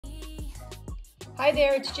Hi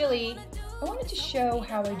there, it's Jilly. I wanted to show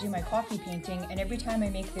how I do my coffee painting, and every time I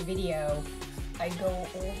make the video, I go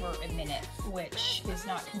over a minute, which is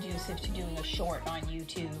not conducive to doing a short on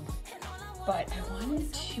YouTube. But I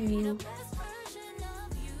wanted to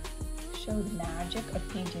show the magic of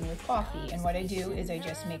painting with coffee. And what I do is I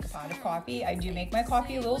just make a pot of coffee. I do make my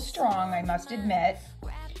coffee a little strong, I must admit.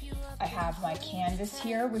 I have my canvas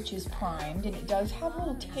here, which is primed, and it does have a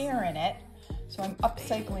little tear in it. So I'm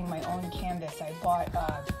upcycling my own canvas. I bought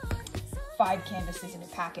 5 canvases in a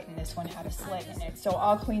packet, and this one had a slit in it. So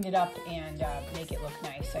I'll clean it up and make it look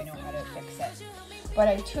nice. I know how to fix it. But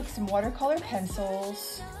I took some watercolor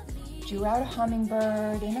pencils, drew out a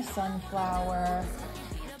hummingbird and a sunflower,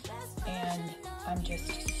 and I'm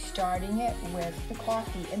just starting it with the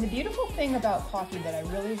coffee. And the beautiful thing about coffee that I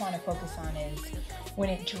really want to focus on is when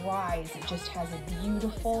it dries, it just has a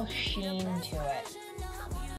beautiful sheen to it.